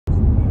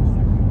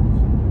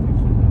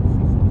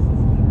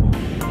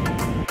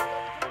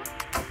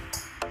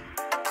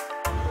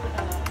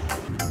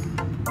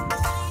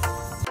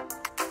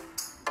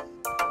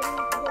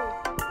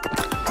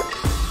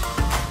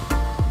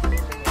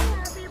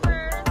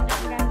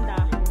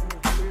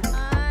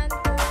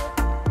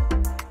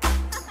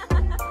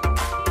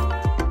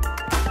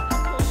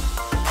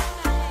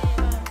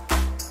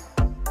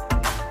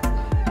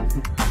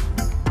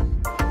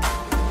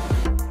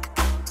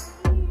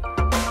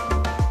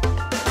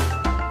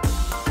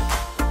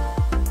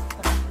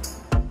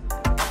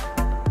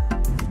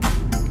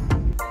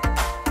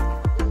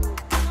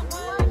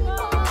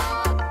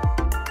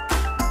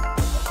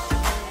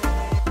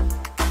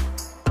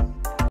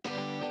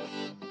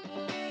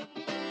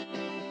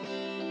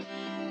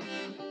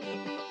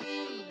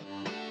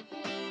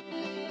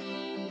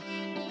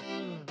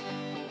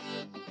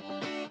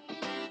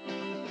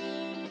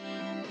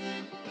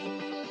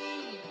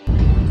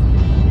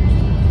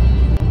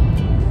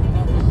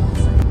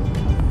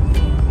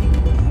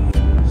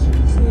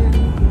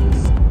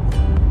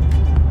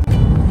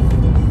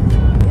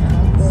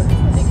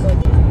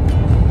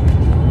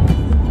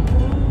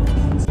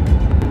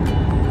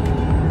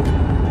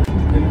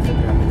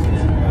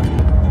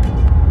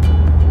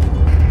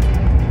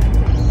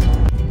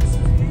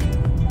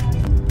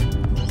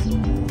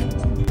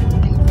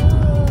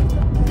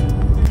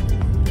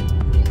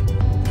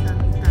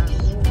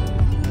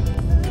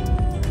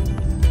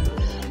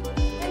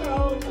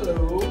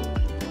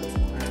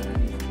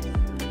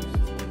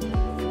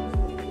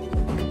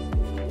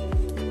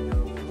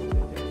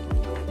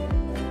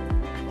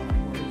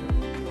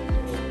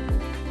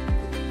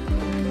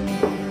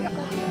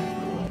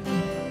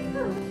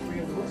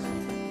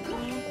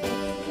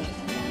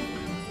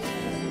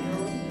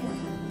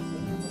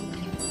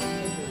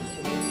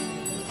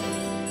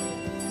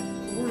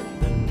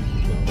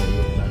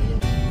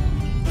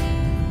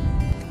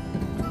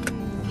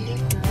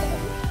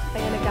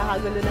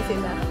nagkakagulo na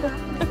sila.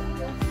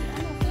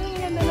 Ang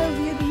ganda ng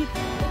view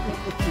dito.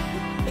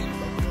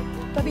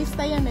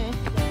 Turista yan eh.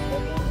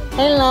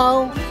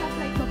 Hello!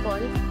 Flight mo,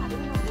 Paul?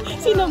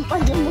 Sinampal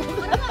yung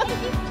mukha.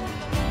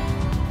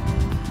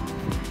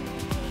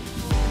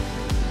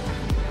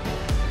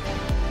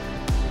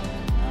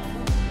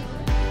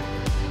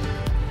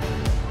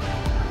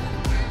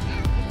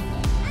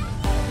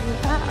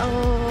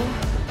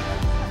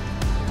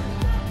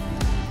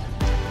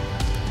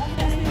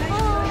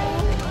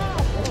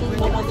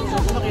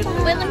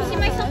 Wait, let me see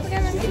myself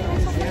again.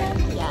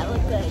 Yeah, look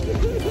good.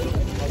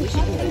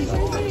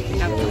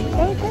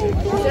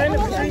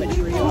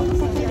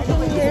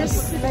 Cheers.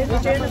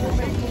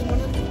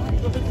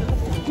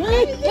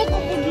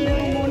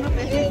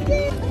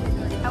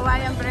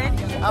 Hawaiian bread?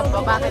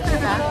 Opo, bakit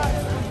sila?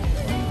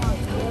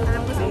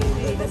 Alam ko sa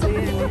hindi.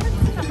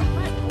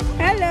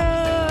 Hello!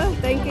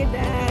 Thank you,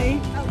 Day.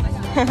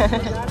 Hello!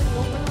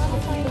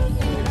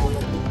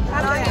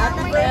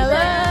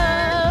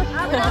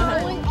 What's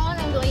going on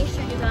in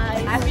Glacier, you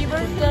guys? Happy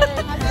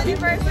birthday! Happy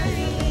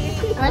birthday!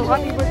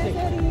 Happy birthday!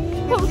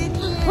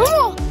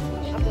 Oh!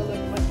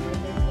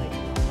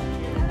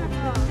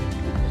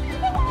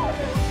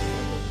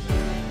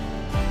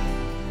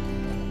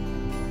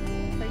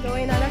 We're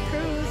going on a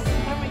cruise.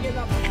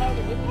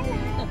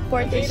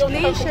 Portage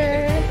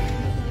Glacier.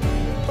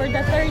 For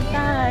the 3rd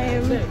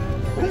time.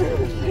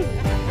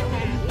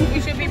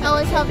 I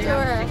always have to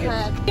wear a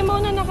hat. Sige,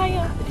 mauna na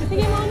kayo.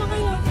 Sige, mauna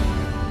kayo.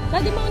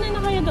 Daddy, mauna na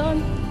kayo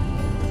doon.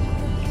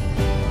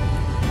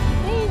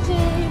 AJ,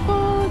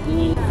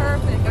 Bogey.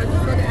 Perfect. I'm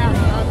just gonna ask.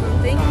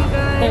 Awesome. Thank you,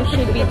 guys. There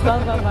should be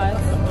 12 of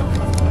us.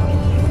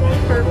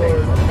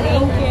 Perfect.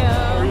 Thank you.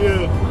 How are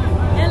you?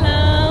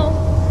 Hello.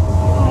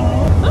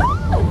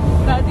 Ah!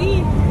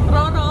 Daddy,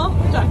 Roro.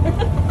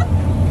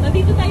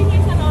 Nandito tayo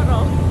ngayon sa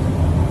Roro.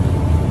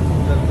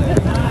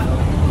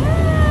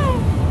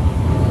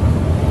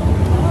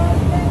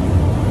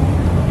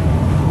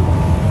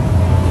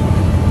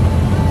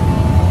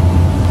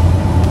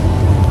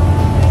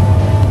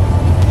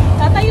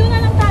 Tatayo na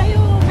lang tayo.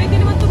 Pwede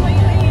naman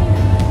tumayo eh.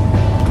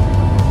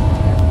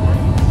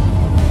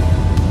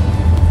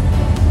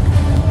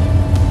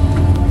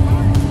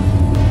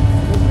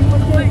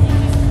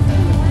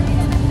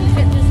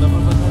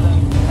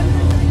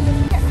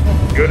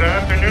 Good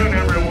afternoon,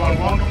 everyone.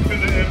 Welcome to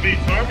the MV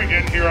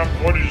Ptarmigan here on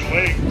Portage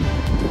Lake.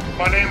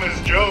 My name is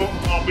Joe.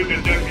 I'll be the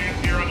deckhand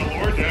here on the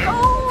lower deck.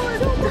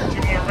 To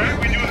my right,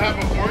 we do have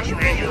a horse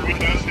ranger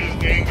with us. His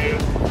name is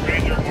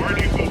Ranger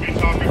Marty, who will be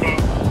talking about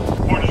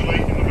Portage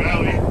Lake in the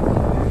valley.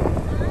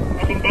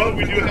 Up above,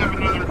 we do have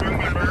another crew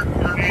member.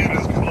 Her name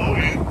is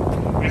Chloe,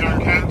 and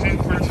our captain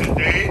for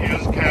today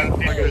is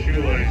Captain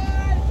Shoelace.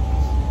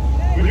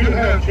 We do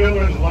have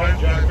children's life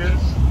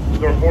jackets.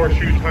 They're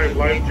horseshoe-type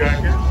life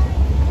jackets.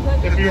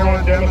 If you're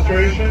on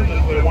demonstration,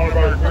 just let one of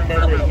our crew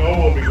members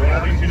know. We'll be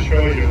glad to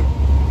show you.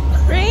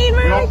 We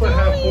also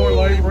have 4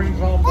 life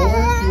rings on board, 2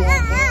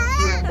 on top,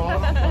 2 on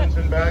bottom, front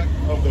and back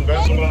of the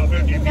vessel, about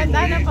 50 feet each. My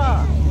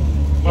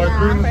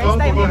crew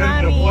themselves will go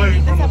ahead and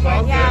deploy from the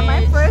top Yeah, deck.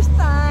 my first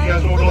time. You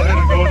guys will go ahead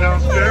and go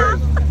downstairs,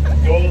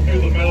 go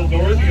through the metal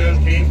doors you guys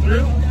came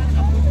through.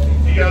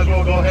 You guys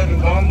will go ahead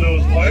and don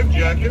those life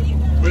jackets,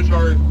 which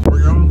are for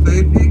your own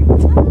safety.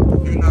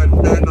 Do not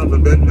stand on the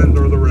benches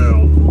or the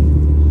rails.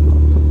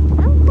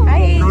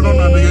 Hi, Children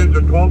under the age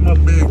of 12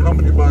 must be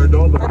accompanied by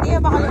adults. Pati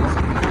ba kayo?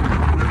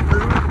 This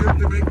cruise is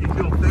to make you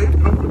feel safe,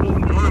 comfortable,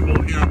 and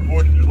enjoyable here on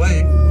Portage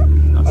Lake.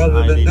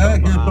 Other than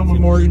that, here's someone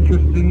more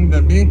interesting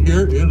than me.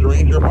 Here is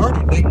Ranger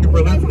Marty. Thank you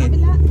for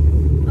listening. I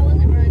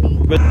wasn't ready.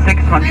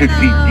 600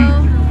 feet deep.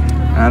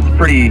 That's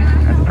pretty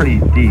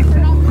deep.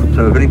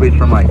 So if anybody's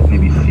from like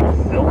maybe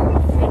Silk,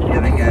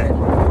 getting it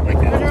like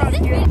this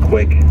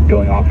quick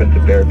going off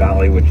into Bear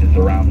Valley, which is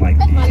around like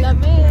the 7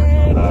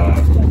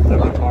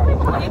 o'clock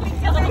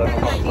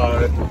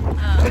side.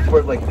 It's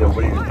where like if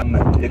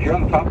you're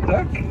on the top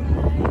deck,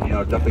 you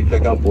know, definitely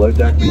check out below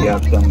deck. We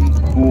have some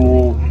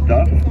cool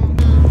stuff.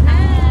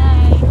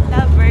 Hi!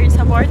 Lovers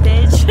sa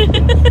Portage.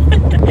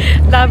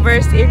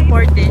 Lovers in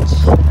Portage.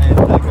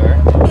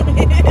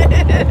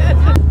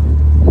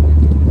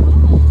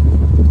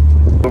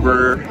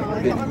 Over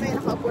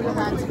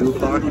 2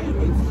 o'clock,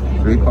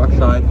 3 o'clock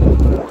side.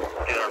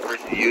 Did our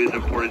first views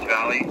of Portage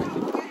Valley.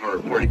 Or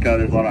Portico,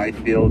 there's a lot of ice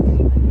fields.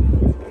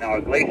 Now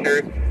a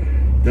glacier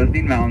does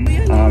need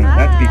mountains.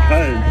 That's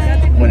because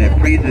when it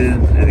freezes,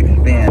 it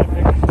expands.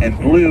 And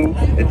blue,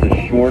 it's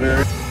a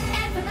shorter.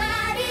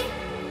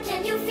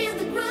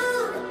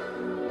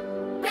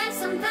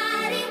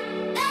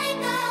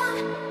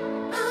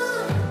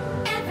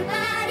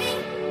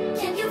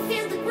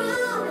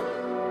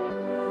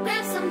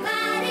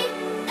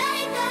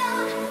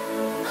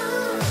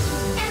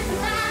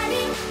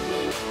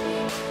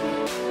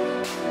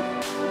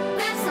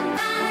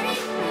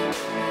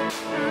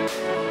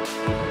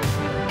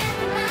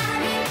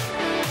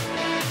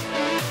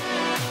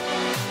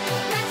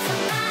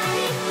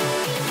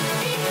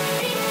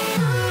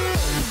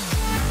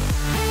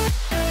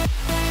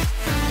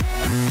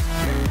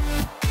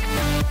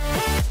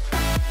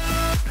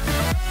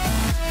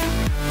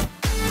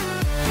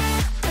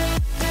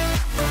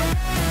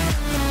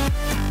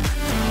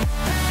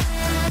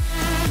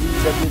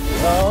 the beauty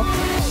of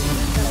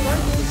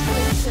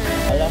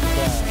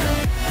Alaska.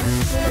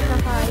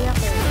 Nakakayak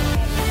eh.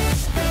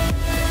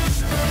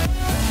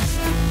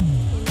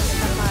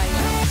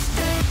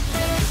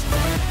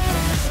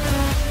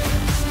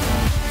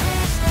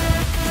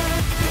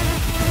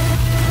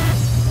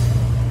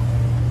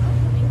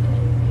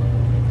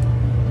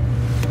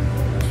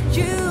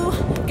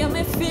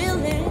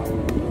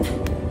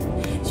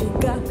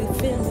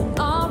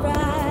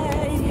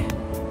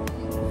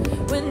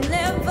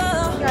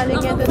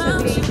 Galing yan doon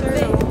sa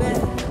glacier.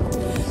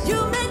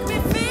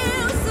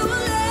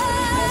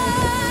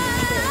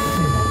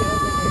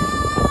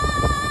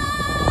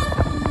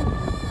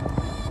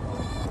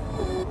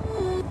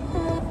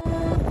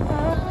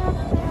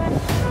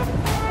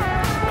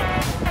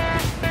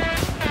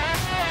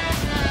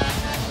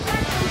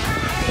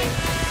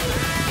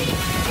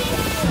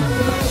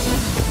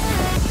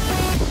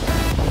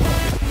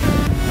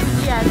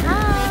 Yan,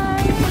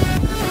 hi!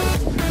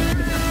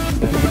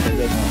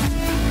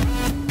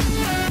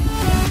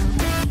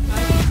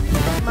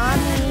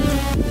 Mommy,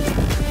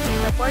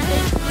 the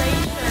Portage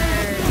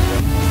Glacier.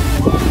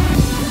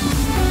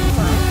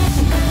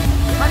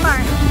 One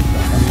more.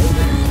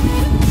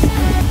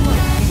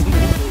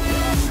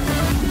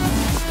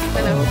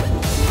 Hello.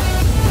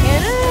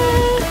 Hello,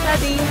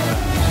 Daddy.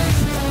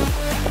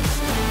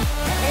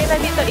 Eh,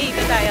 nandito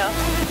ikot tayo.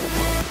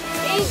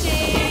 AJ!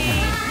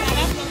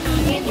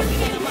 Hindi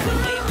na naman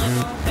yung panahon.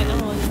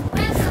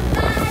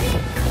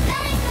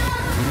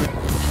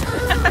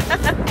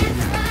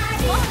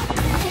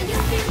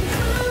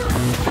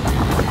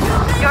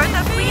 You're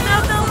the queen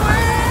of the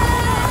world!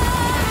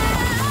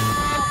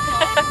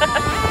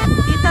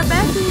 Tita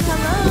Betty,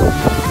 hello!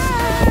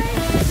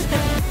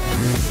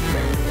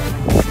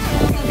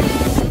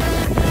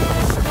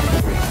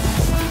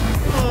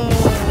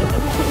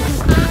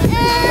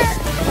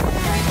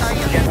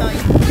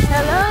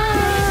 Hello!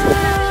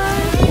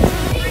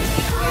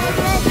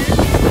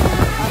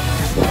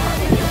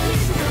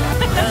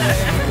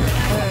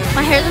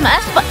 My hair's a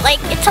mess, but like,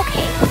 it's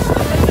okay.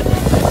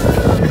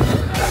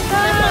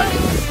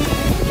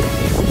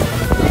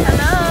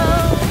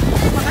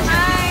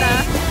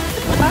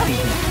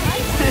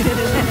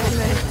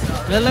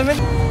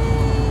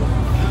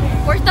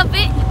 Where's the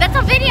that's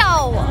a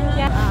video!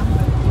 Yeah.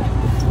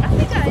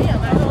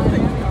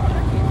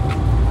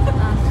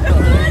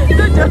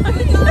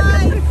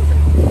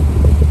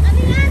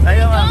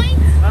 Ayaw, mama.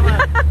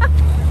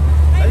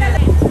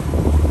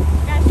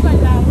 Casual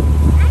lang.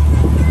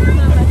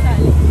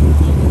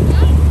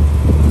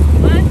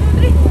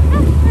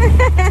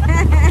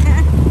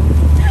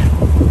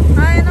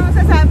 Ay, ano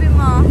masasabi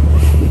mo?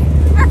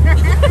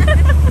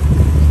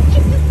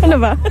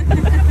 Ano ba?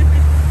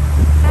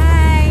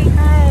 Hi.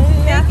 Hi.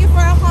 Thank you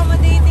for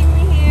accommodating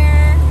me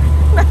here.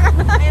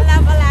 I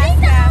love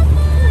Alaska.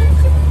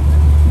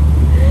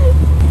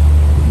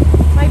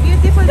 My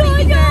beautiful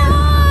baby girl.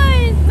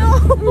 No.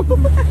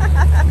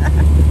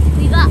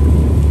 Diba?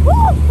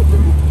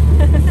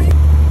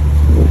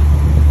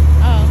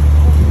 Oh.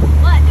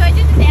 What? Do I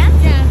do the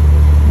dance? Yeah.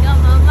 Got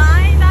my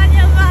mind on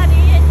your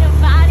body and your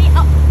body.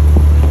 Oh.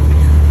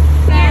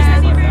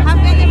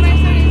 Happy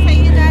anniversary sa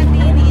iyo,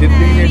 Daddy.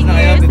 15 years na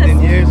kayo,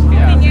 15 years.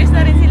 15 years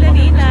na rin sila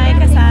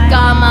Ninay, kasal.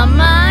 Got my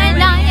mind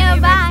on your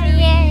body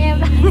and your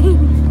body.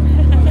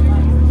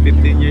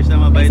 15 years na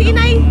mabait. Sige,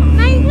 Nay.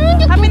 Nay.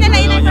 Kami na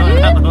lang inay.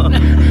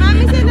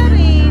 Mami sila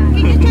rin.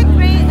 Can you check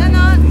rate,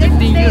 ano?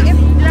 15 years.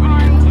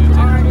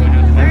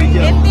 15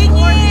 years.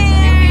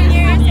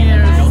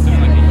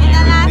 In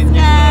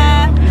Alaska.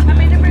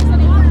 Happy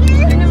anniversary.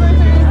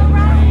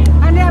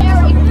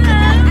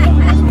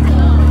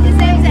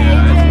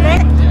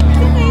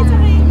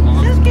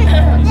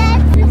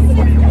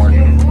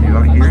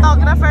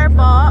 Photographer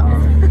po.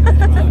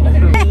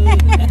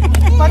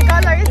 What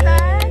color is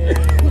that?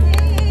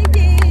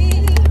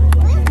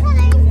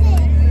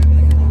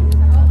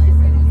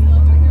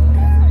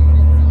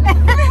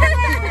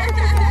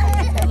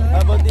 How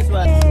about this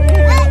one?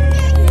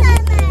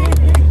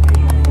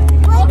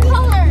 What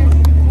color?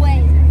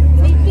 Wait.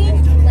 Wait.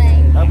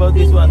 How about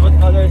this one? What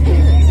color is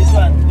this? This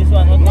one? This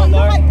one? What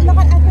color? Look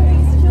at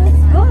Ate's shoes.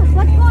 Oh,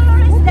 what color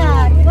is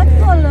that? What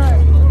color?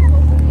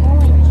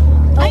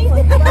 Ay!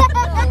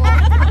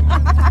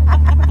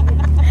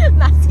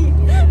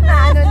 Na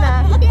ano na?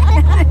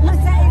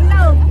 Sa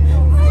ilaw.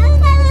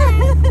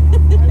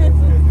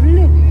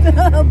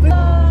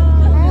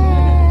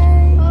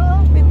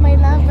 Oh, with my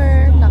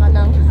lover. Naka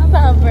ng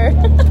lover.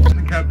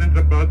 The captain's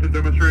about to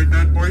demonstrate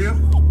that for you.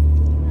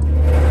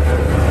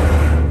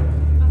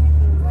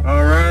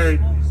 Alright,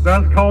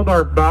 that's called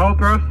our bow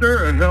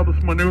thruster. It helps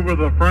maneuver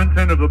the front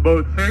end of the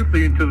boat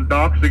safely into the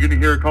dock, so you're going to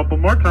hear a couple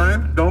more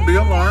times. Don't be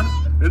alarmed,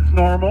 it's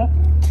normal.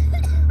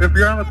 If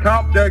you're on the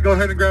top deck, go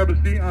ahead and grab a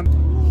seat on.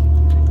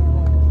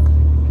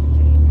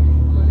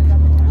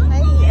 Hi,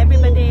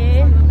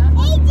 everybody.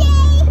 AJ!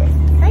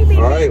 Hi, baby.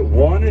 Alright,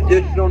 one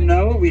additional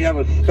note. We have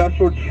a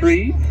special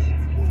treat.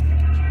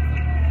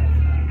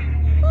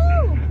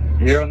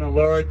 Here on the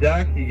lower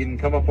deck, you can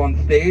come up on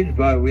stage,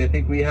 but I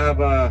think we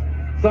have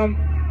some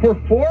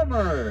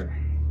performer.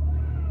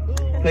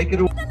 take it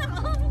away.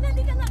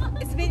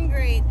 It's been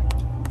great.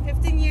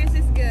 15 years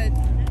is good.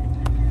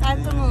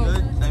 Time to move.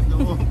 Good. Time to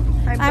move.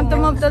 Time to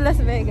move to Las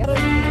Vegas.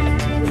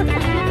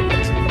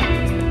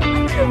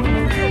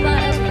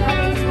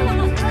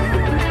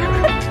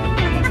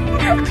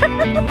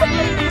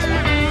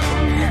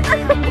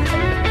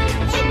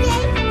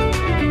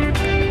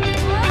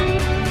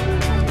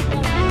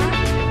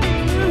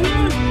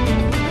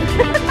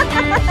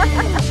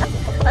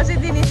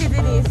 Si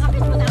Denise,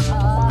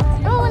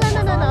 oh, wala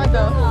na nanood.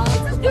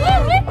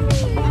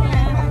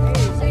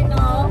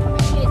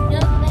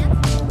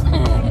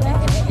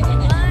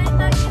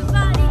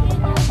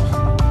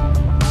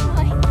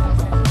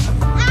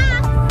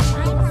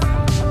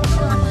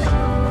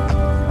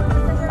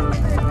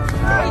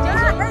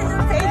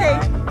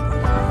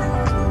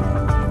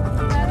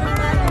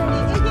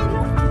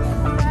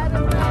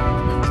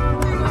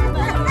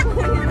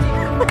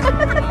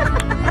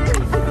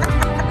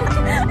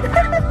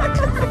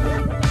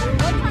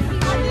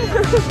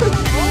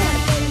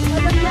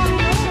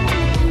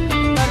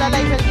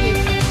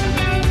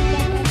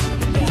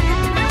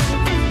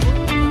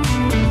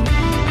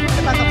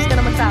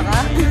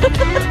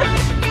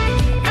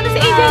 Ano si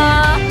AJ?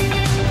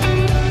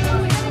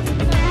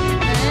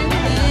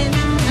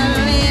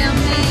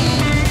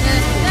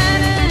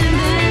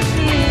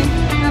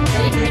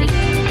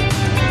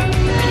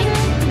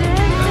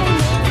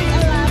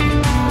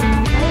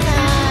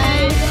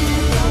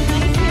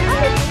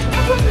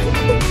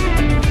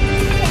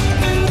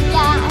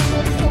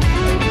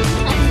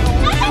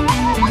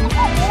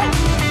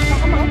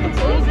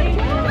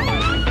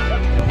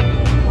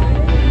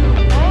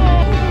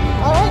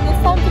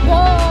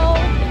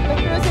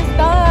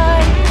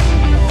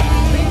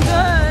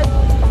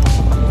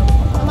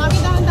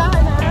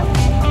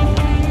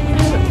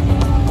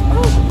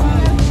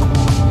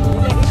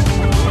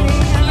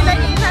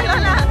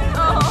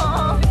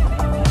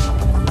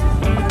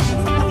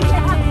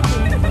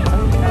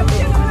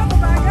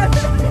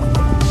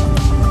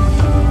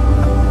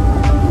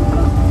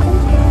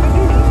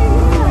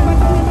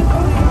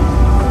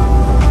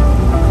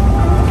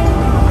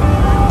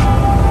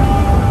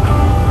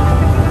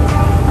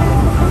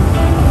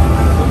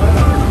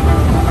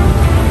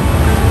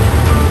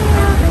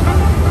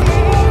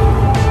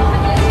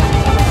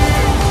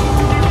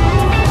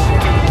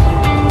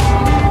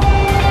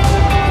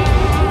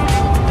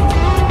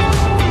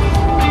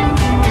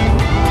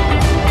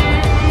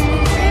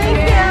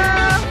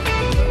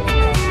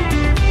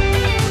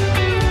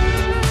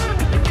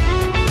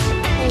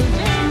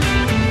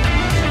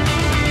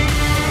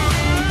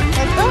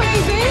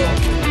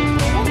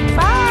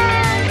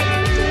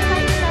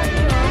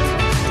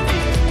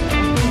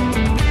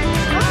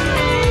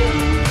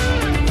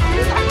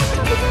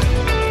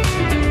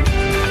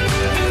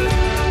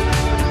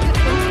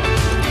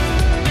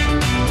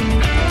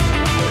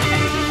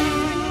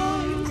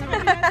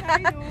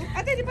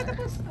 Ate, di pa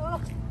tapos?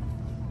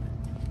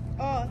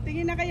 Oh,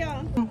 tingin na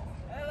kayo.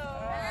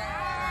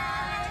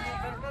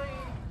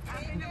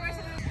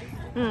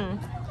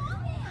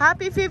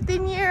 Happy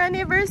 15-year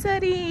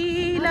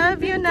anniversary!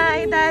 Love you,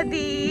 Nay,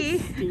 Daddy!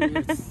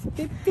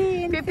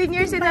 15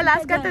 years in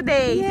Alaska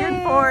today,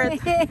 June 4th.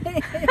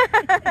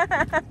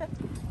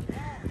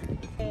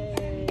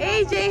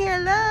 AJ,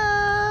 hello!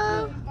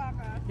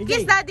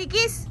 Kiss, Daddy,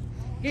 kiss!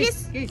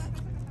 Kiss!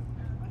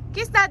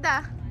 Kiss,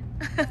 Dada!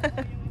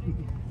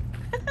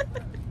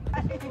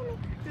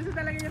 Gusto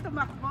talaga niya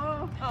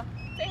tumakbo. Oh,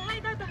 say hi,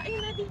 Dada.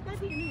 Ayun, Daddy.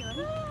 Daddy, ano yun?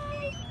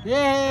 Hi!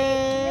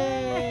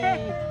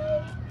 Yay!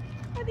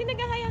 Daddy,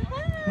 nagahaya.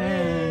 Hi!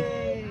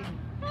 Hey!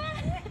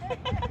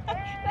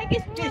 Like,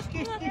 kiss, Kiss,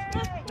 kiss, kiss!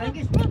 Like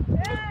kiss!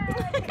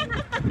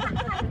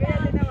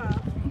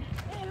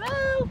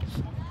 hello!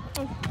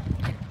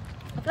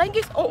 Flying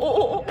kiss! Oh, oh,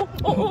 oh, oh,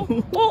 oh,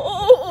 oh,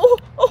 oh,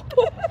 oh,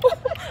 oh, oh,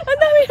 ang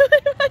dami naman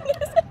flying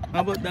kiss.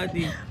 How about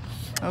Daddy?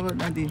 How about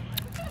Daddy?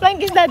 Flying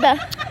kiss, Dada.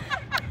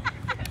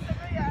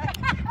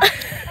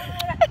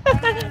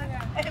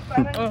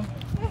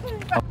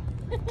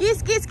 Kiss,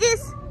 kiss,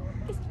 kiss.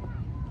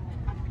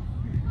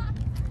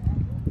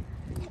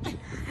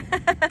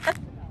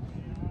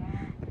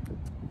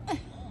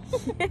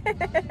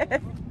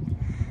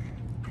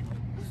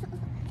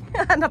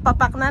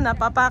 Napapak na,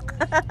 napapak.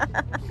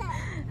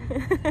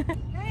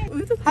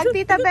 Hug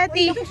Tita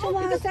Betty.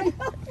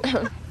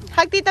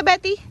 Hug Tita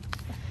Betty.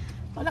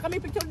 Wala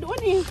kami picture doon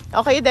eh.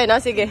 Okay din,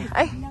 oh, sige.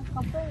 Ay.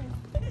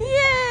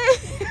 Yay!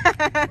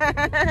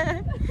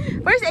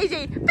 Where's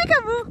AJ?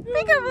 Peekaboo!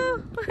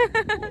 Peekaboo!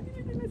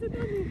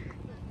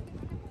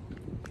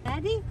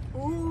 Daddy?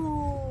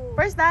 Ooh.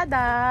 Where's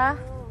Dada?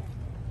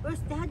 Where's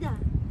Dada?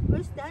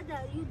 Where's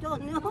Dada? You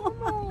don't know.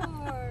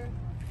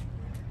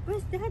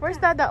 Where's Dada? Where's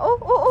Dada? Oh,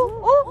 oh, oh,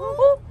 oh,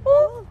 oh,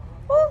 oh,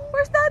 oh.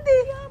 Where's Daddy?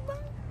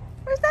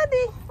 Where's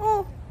Daddy?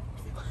 Oh.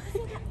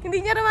 Hindi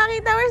niya rin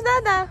makita. Where's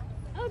Dada?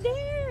 Oh,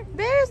 there.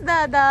 There's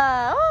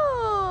Dada.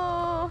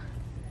 Oh.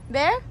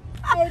 There?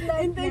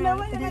 Hintay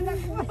naman yung anak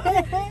ko.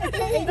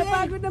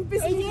 Napagod ng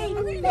pisngi.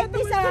 AJ, like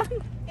this ah.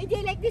 AJ,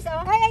 like this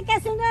ah. Ay,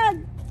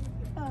 kasunod.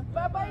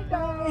 Bye-bye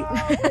daw.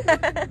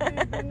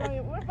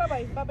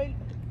 bye-bye. Bye-bye.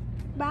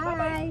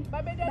 Bye.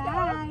 Bye-bye, Dada.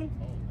 Bye.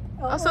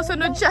 Oh,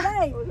 susunod siya.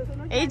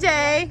 AJ,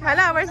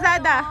 hala, where's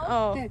Dada?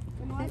 Oh.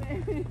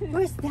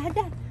 Where's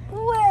Dada?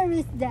 Where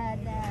is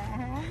Dada?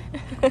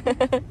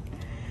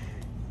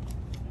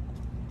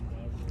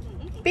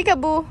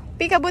 Peekaboo.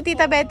 Peekaboo,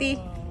 Tita Betty.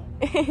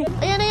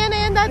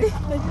 Ayan, Daddy.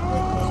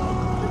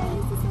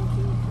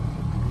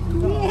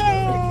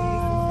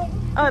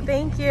 Oh,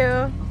 thank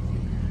you.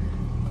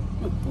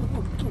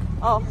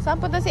 Oh, saan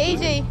punta si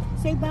AJ?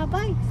 Say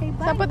bye-bye. Say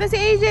bye. Saan punta si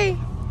AJ?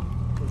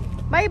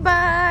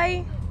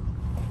 Bye-bye.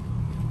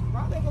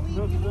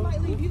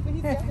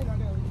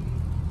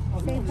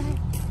 Say bye.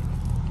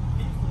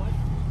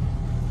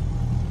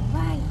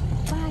 Bye.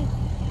 Bye.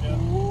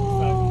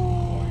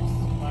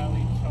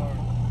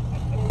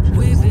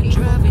 We've been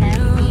driving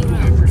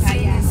around,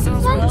 singing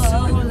songs from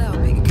so loud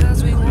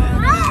because we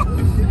want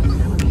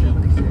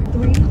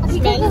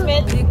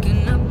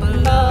picking up a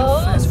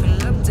lot of friends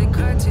fill up the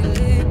car to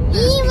live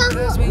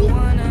because we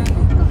wanna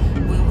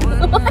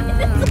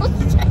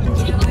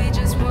yeah, we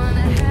just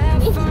wanna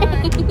have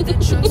fun. The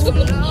truck's full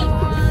of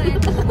wine,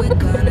 we're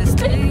gonna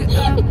stay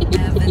up,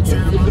 have the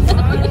time of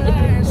our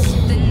lives.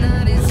 The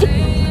night is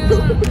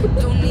young,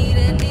 don't need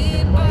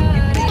anybody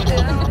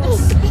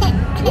else.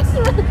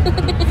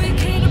 We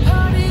came to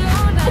party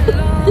all night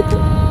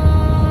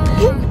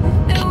long,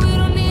 and we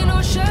don't need no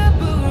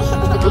chaperone.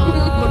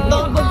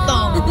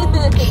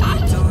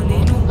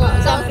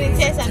 Sa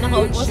prinsesa,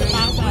 nakaupo sa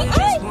tasa.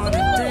 Ay!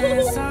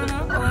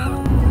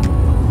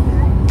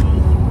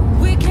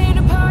 We came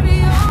to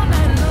party all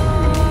night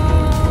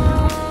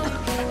long,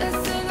 and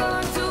sing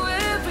along to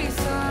every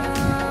song.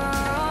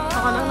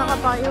 Ako lang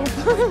nakapayong.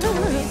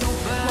 Nobody's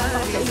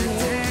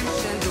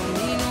attention, don't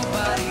need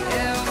nobody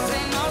else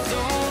in our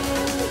zone.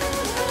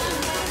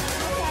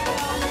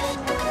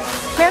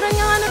 Meron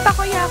yung ano,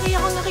 takoyaki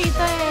ako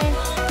nakita eh.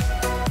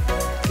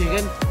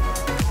 Chicken.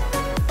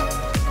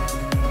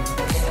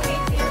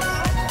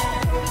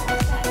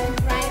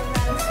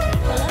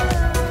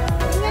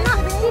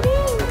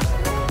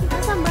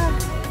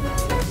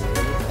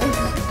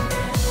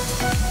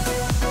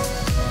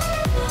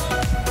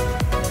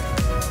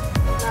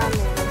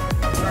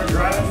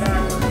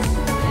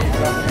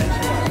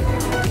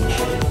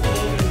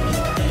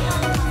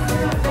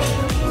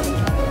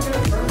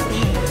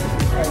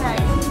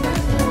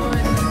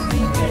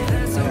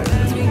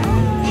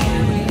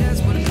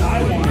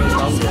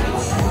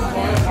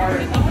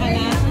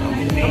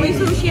 May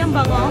sushi ang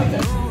bango.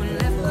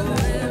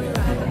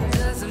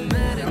 Doesn't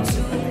matter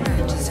too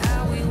much, just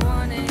how we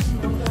want it.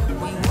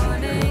 We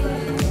want it.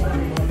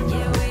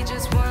 Yeah, we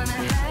just wanna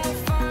have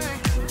fun.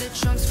 The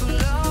trunk's full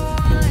of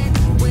wine.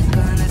 We're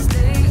gonna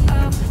stay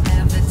up,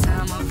 have the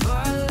time of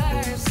our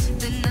lives.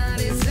 The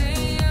night is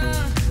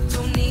young,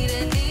 don't need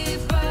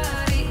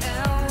anybody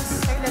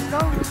else. Let's go.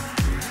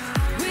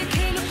 We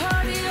came to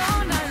party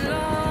all night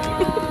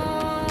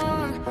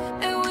long,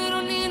 and we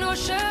don't need no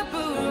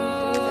chaperone.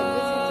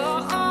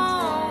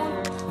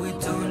 We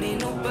don't need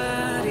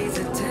nobody's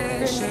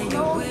attention,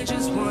 yeah, we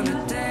just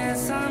wanna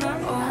dance on our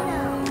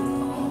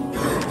own.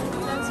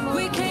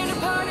 We came to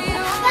party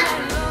all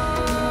night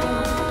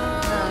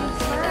long,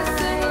 and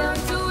sing along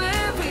to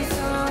every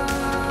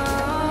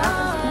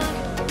song.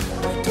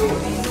 Don't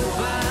need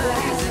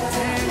nobody's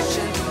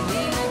attention, don't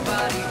need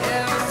nobody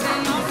else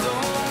in our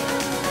zone.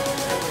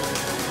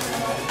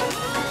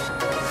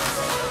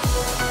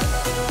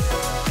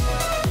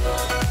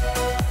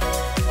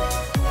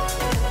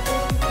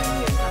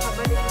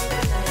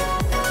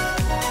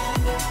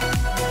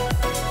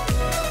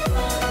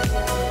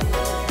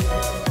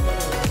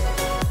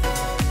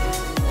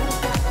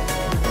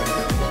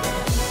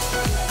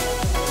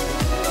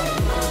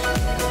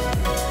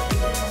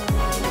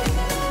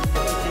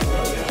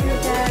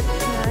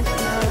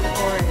 National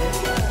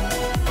Forest.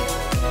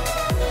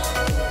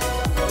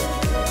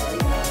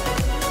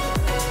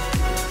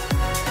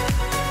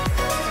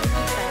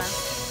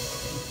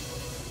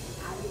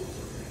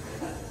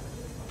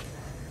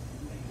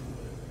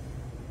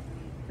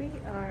 We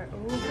are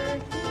over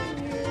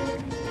here.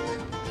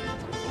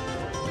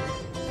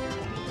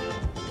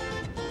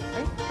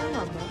 Ay,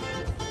 tama ba?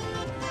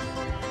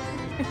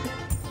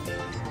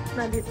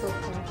 Nandito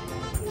ka.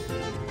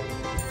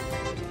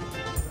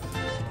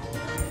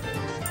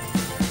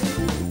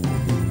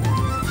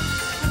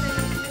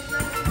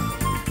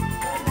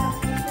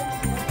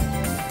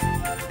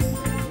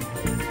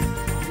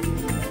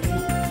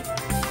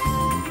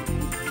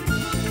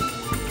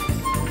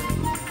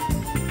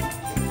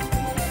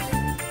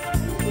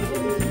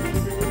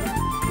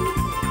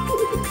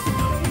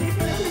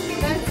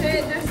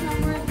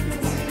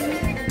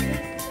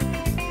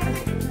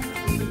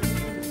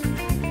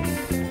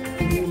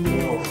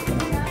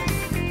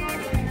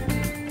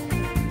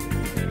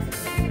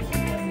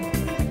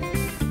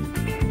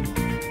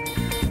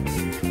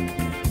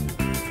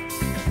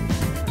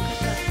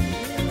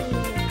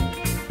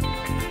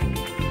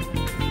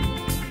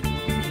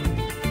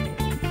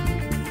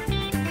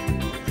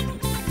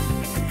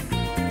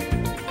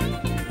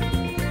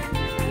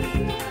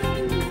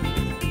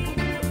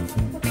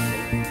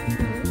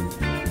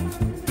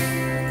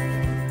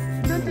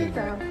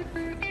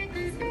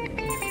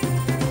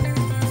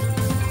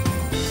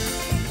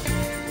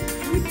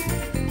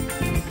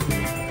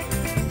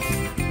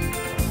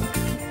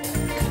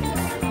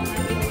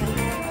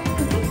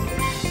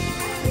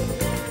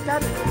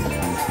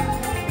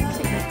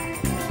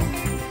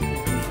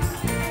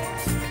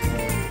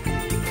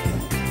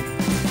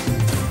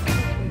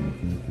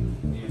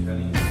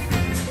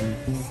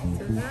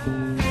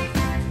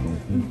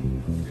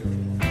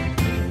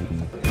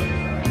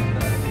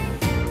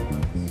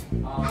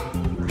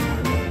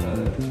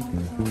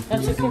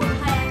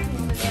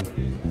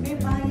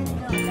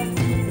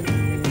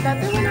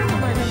 Dati wala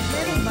naman.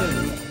 Meron ba?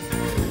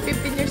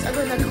 15 years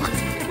ago na ako.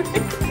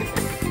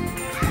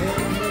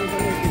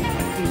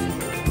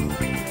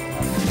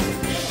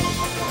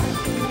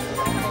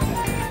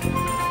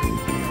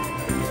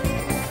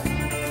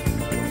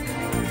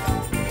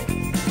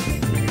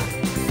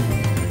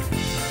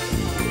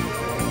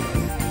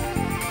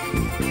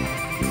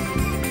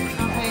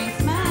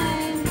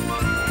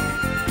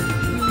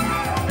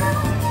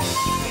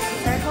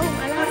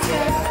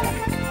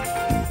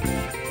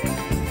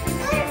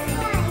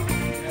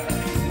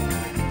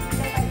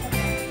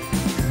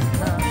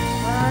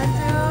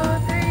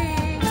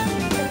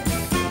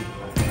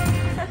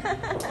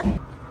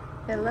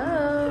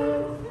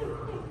 Hello.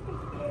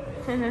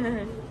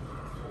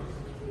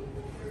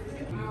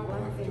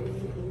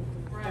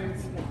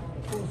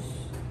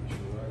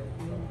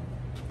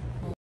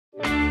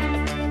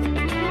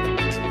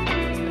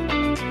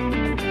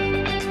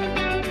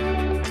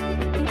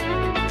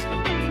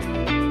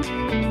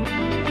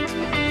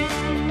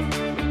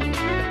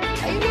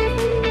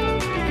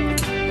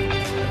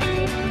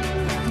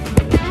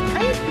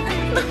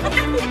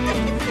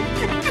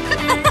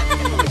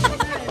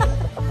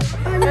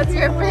 That's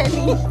your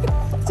penny.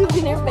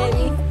 Souvenir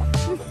penny.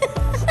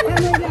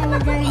 Ano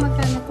ilalagay?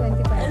 Magkano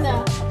 25?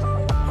 Ano?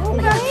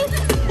 Okay.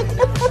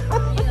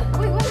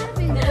 Wait, what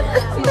happened?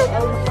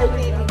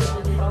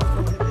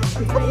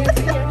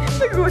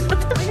 Nagulat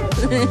ako.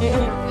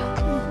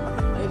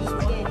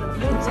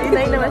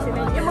 Sinay naman,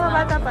 sinay. Yung mga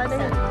bata pa, ano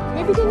yun?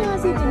 May bigyan niya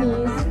kasi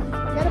Denise.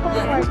 Meron pang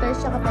quarters,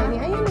 tsaka penny.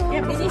 Ayun o.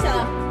 Denise,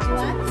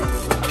 what?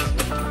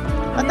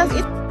 O, tas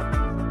it...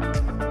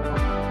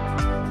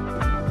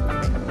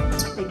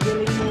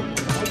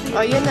 O,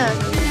 yun na.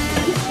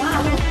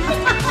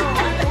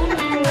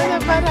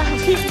 Ano para?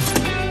 Okay.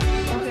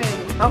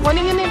 O,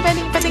 kunin nyo na yung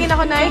penny. Patingin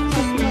ako, Nay.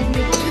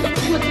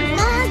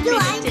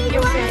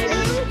 Yung penny.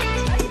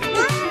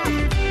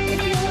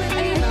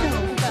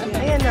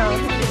 Ayan o.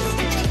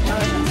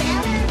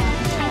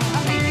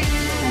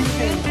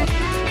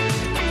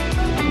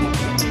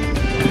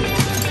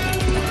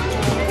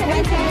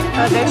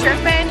 Oh, there's your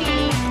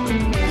penny.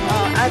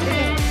 Oh,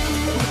 Ate.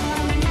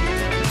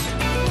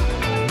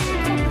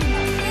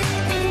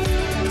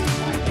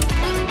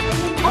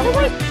 Oh,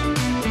 wait.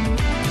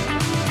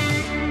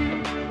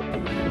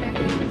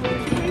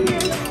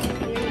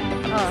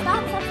 Oh.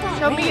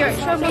 Show me your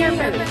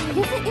penny.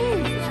 Yes, it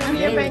is. Show me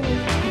your penny.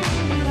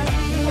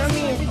 Show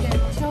me it.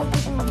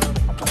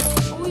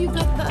 Oh, you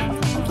got the...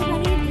 Okay,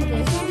 I need to do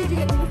this. How did you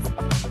get this?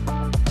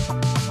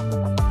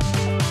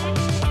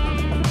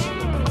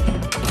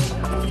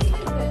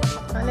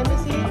 Oh, let me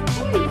see.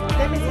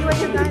 Let me see what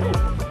you got.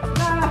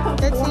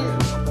 Let's see.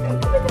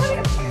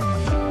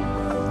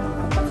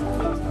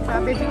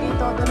 Sabi, bigay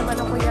todo naman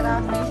ng Kuya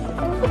Rafi.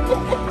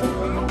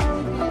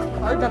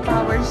 All the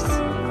powers.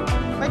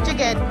 What'd you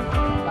get?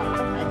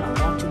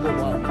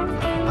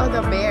 Oh,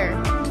 the bear.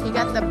 He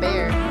got the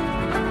bear.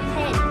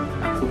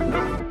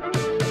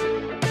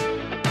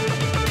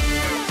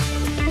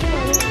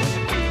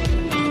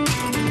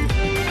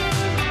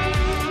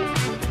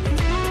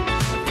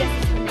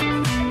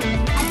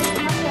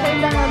 Turn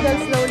the handle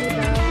slowly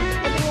down.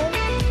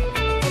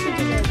 What did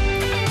you get?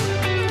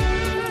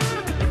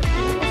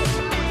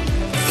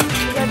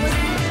 You got it?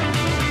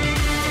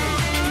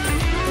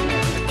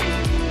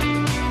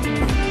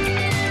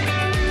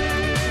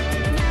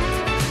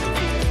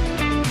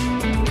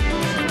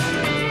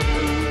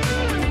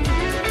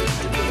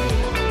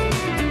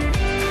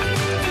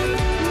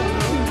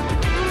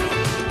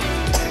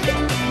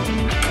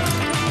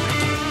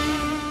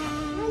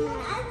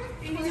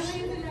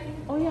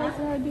 Oh yeah, it's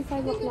already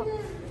 5 o'clock.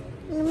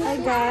 I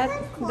got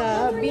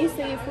the Be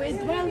Safe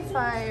with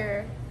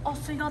Wildfire. Oh,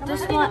 so you got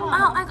this one.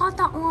 Oh, I got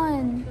that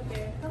one.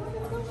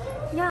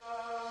 Yeah.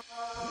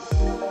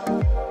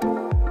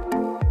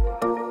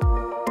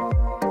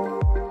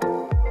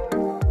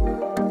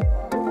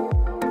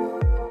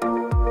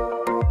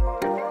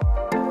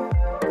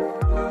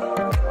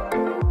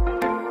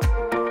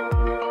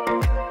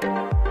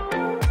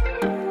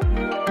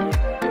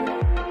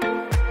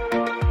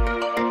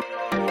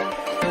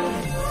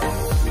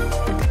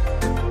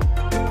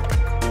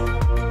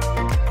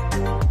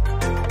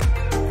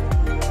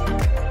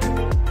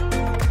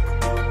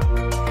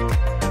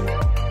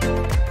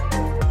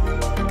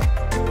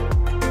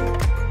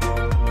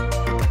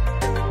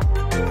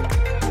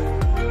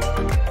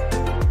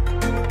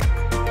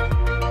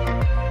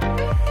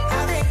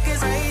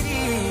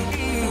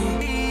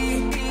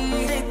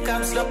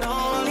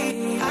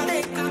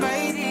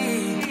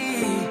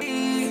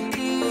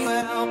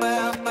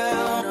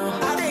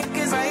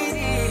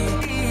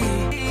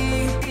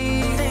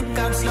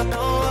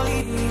 I'm